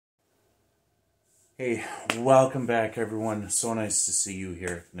Hey, welcome back everyone. So nice to see you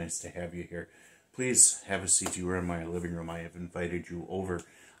here. Nice to have you here. Please have a seat. You are in my living room. I have invited you over.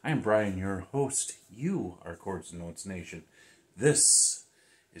 I am Brian, your host. You are Chords and Notes Nation. This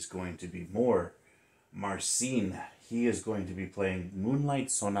is going to be more Marcin. He is going to be playing Moonlight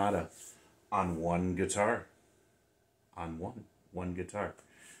Sonata on one guitar. On one guitar.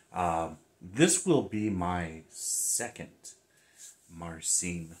 This will be my second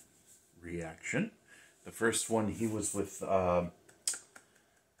Marcin reaction. The first one, he was with the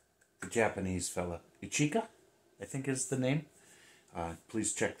Japanese fella, Ichika, I think is the name.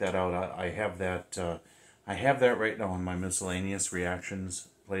 Please check that out. I have that right now on my miscellaneous reactions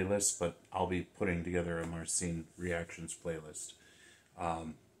playlist, but I'll be putting together a Marcin reactions playlist. I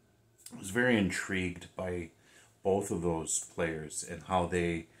was very intrigued by both of those players and how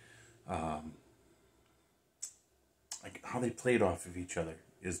they played off of each other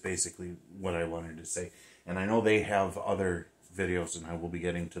is basically what I wanted to say. And I know they have other videos, and I will be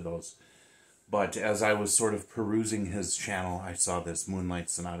getting to those. But as I was sort of perusing his channel, I saw this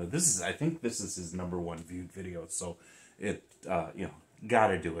Moonlight Sonata. I think this is his #1 viewed video, so it,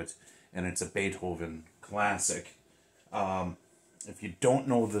 gotta do it. And it's a Beethoven classic. If you don't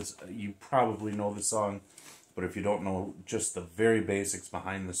know this, you probably know the song, but if you don't know just the very basics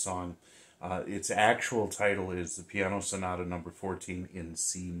behind the song, its actual title is the Piano Sonata No. 14 in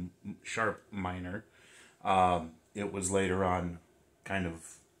C sharp minor. It was later on kind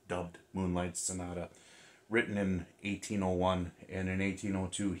of dubbed Moonlight Sonata, written in 1801, and in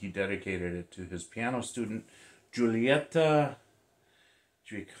 1802 he dedicated it to his piano student Giulietta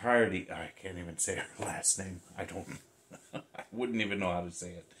Riccardi. I can't even say her last name. I wouldn't even know how to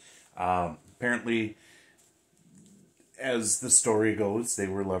say it. Apparently, as the story goes, they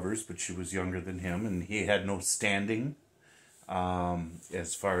were lovers, but she was younger than him, and he had no standing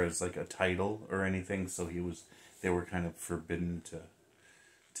as far as like a title or anything, so they were kind of forbidden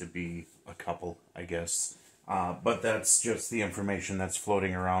to be a couple, I guess. But that's just the information that's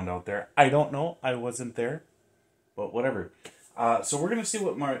floating around out there. I don't know. I wasn't there, but whatever. So we're going to see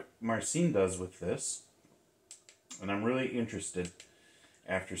what Marcin does with this, and I'm really interested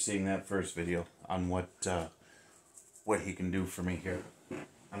after seeing that first video on what he can do for me here.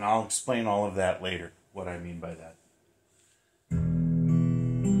 And I'll explain all of that later, what I mean by that.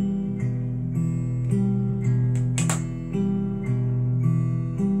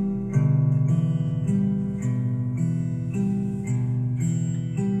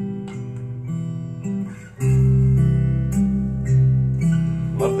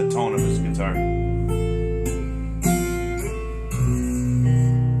 Love the tone of his guitar.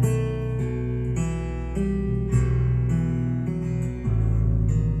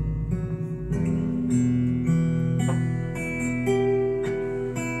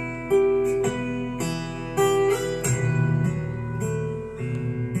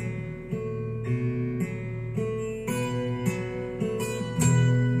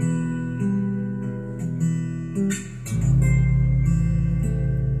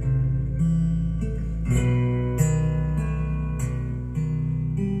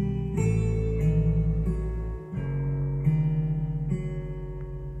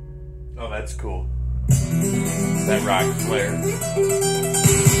 Oh, that's cool. That rock flare.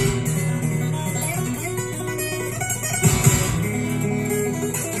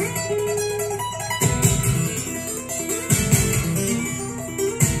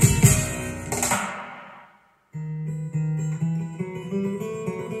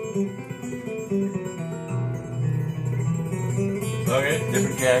 Okay,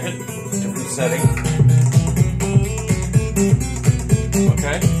 different jacket, different setting.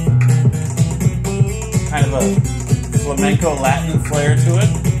 Okay. Kind of a flamenco Latin flair to it.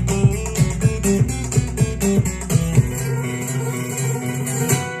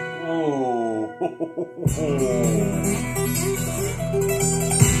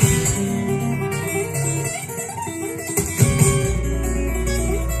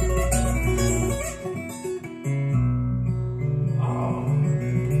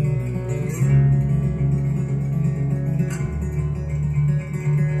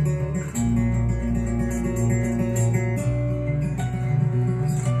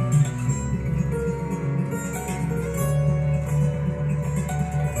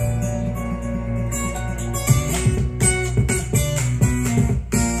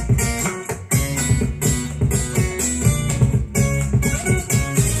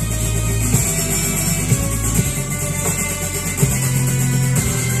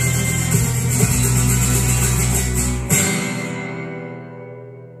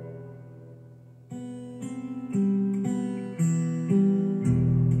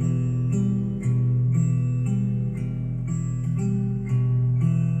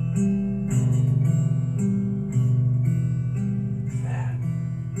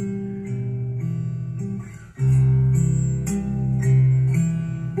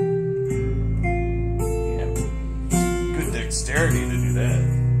 dexterity to do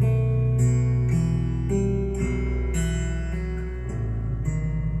that.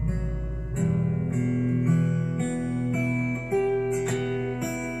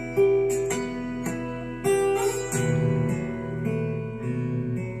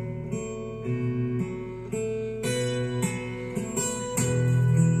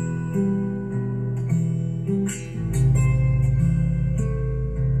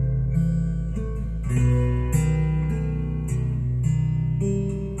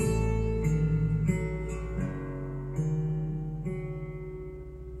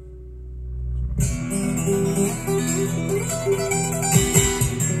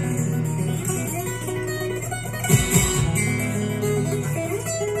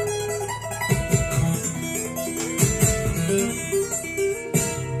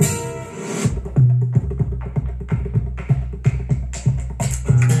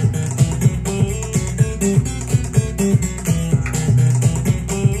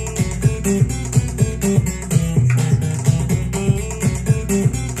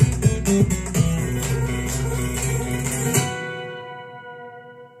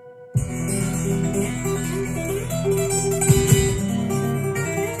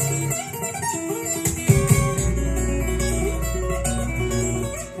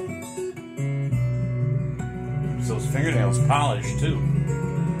 Those fingernails polished too.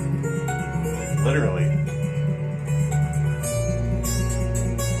 Literally.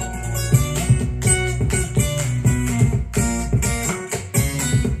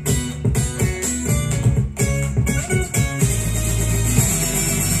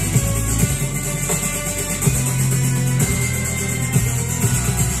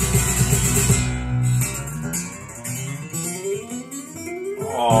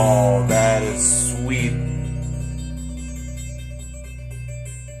 Oh, that is sweet.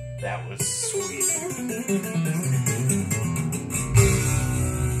 That was sweet.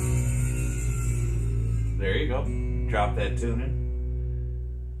 There you go. Drop that tune in.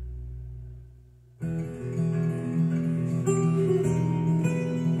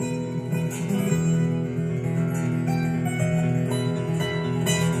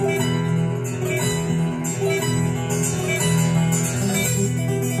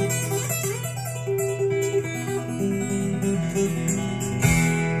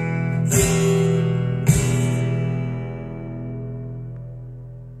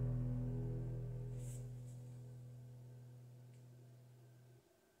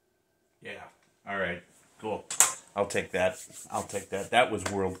 Yeah. All right. Cool. I'll take that. I'll take that. That was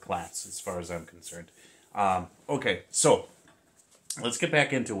world class as far as I'm concerned. Okay. So let's get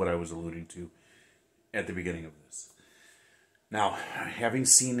back into what I was alluding to at the beginning of this. Now, having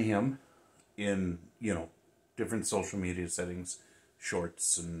seen him in, different social media settings,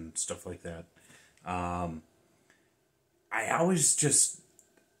 shorts and stuff like that, I always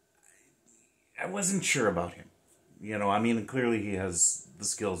I wasn't sure about him. Clearly he has the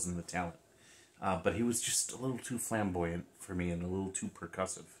skills and the talent. But he was just a little too flamboyant for me and a little too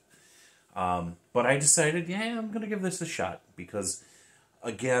percussive. But I decided, I'm going to give this a shot because,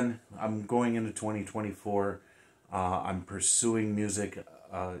 again, I'm going into 2024. I'm pursuing music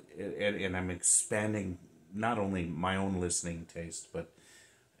and I'm expanding not only my own listening taste, but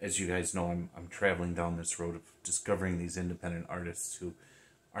as you guys know, I'm traveling down this road of discovering these independent artists who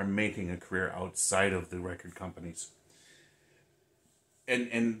are making a career outside of the record companies.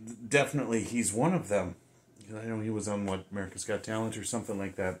 And definitely he's one of them. I know he was on, America's Got Talent or something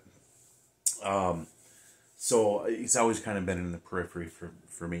like that. So he's always kind of been in the periphery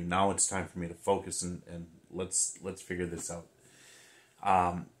for me. Now it's time for me to focus and let's figure this out.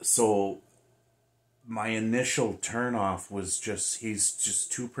 So my initial turnoff was he's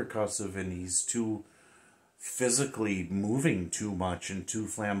just too percussive and he's too physically moving too much and too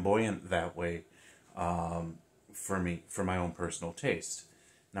flamboyant that way for me, for my own personal taste.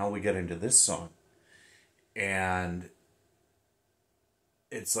 Now we get into this song and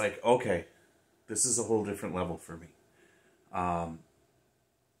it's like, okay, this is a whole different level for me of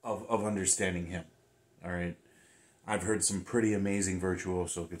understanding him. All right, I've heard some pretty amazing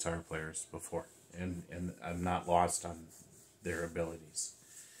virtuoso guitar players before, and I'm not lost on their abilities.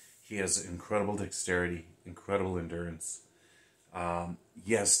 He has incredible dexterity, incredible endurance.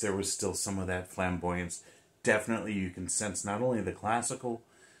 Yes, there was still some of that flamboyance. Definitely you can sense not only the classical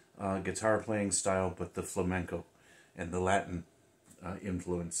guitar playing style, but the flamenco and the Latin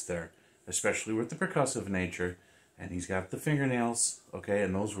influence there, especially with the percussive nature. And he's got the fingernails, okay,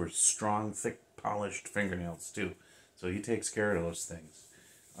 and those were strong, thick, polished fingernails too. So he takes care of those things.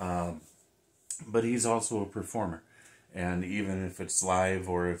 But he's also a performer. And even if it's live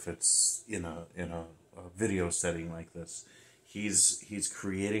or if it's in a video setting like this, He's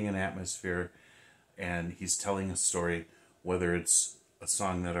creating an atmosphere, and he's telling a story, whether it's a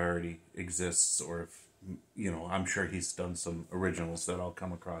song that already exists or if, I'm sure he's done some originals that I'll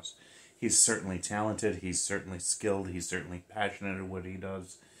come across. He's certainly talented. He's certainly skilled. He's certainly passionate at what he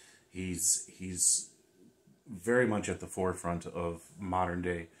does. He's very much at the forefront of modern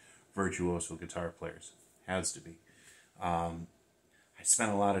day virtuoso guitar players. Has to be. I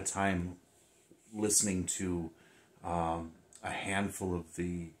spent a lot of time listening to a handful of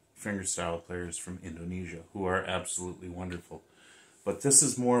the fingerstyle players from Indonesia who are absolutely wonderful. But this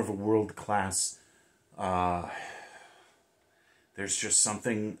is more of a world-class, there's just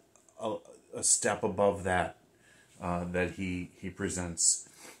something a step above that that he presents.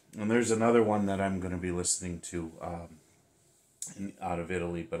 And there's another one that I'm going to be listening to out of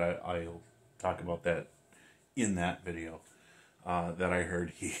Italy, but I'll talk about that in that video that I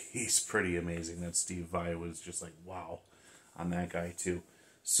heard. He's pretty amazing. That Steve Vai was just like, wow, on that guy too.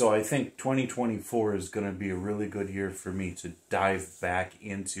 So I think 2024 is going to be a really good year for me to dive back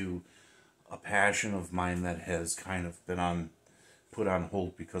into a passion of mine that has kind of been put on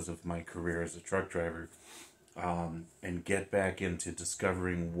hold because of my career as a truck driver, and get back into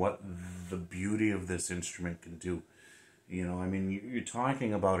discovering what the beauty of this instrument can do. I mean, you're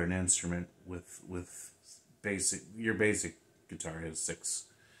talking about an instrument with your basic guitar has 6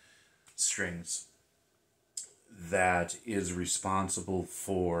 strings that is responsible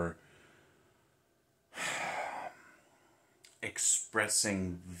for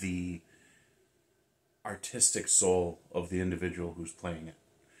expressing the artistic soul of the individual who's playing it.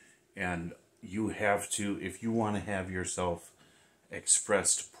 And you have to, if you want to have yourself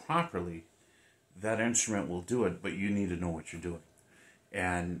expressed properly, that instrument will do it, but you need to know what you're doing.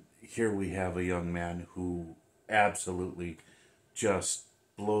 And here we have a young man who absolutely just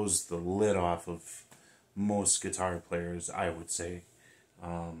blows the lid off of most guitar players, I would say,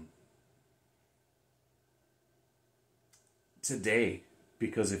 today.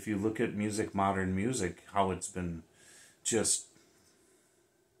 Because if you look at modern music, how it's been just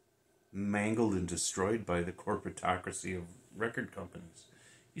mangled and destroyed by the corporatocracy of record companies.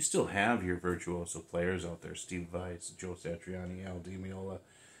 You still have your virtuoso players out there, Steve Vai, Joe Satriani, Al Di Meola,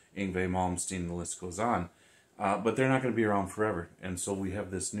 Yngwie Malmsteen, the list goes on. But they're not going to be around forever. And so we have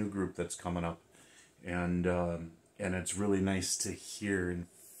this new group that's coming up. And it's really nice to hear and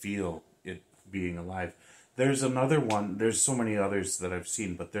feel it being alive. There's another one, there's so many others that I've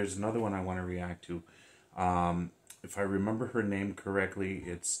seen, but there's another one I want to react to. If I remember her name correctly,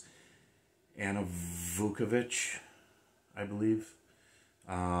 it's Anna Vukovic, I believe,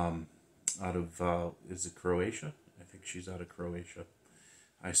 out of, is it Croatia? I think she's out of Croatia.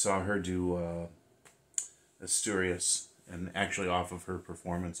 I saw her do Asturias, and actually off of her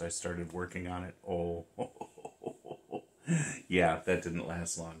performance, I started working on it. Yeah, that didn't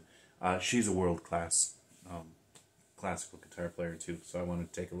last long. She's a world-class classical guitar player too, so I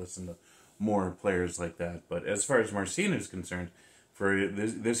want to take a listen to more players like that. But as far as Marcin is concerned, for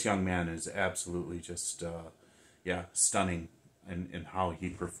this young man is absolutely just stunning in how he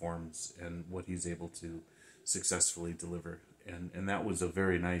performs and what he's able to successfully deliver. And that was a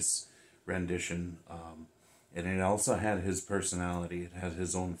very nice rendition, and it also had his personality. It had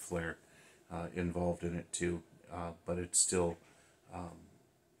his own flair involved in it too, but it still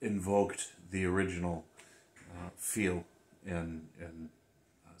invoked the original feel and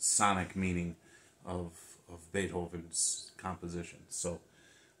sonic meaning of Beethoven's composition. So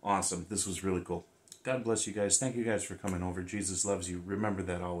awesome. This was really cool. God bless you guys. Thank you guys for coming over. Jesus loves you. Remember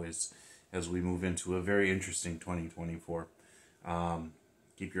that always as we move into a very interesting 2024.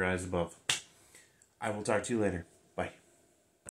 Keep your eyes above. I will talk to you later.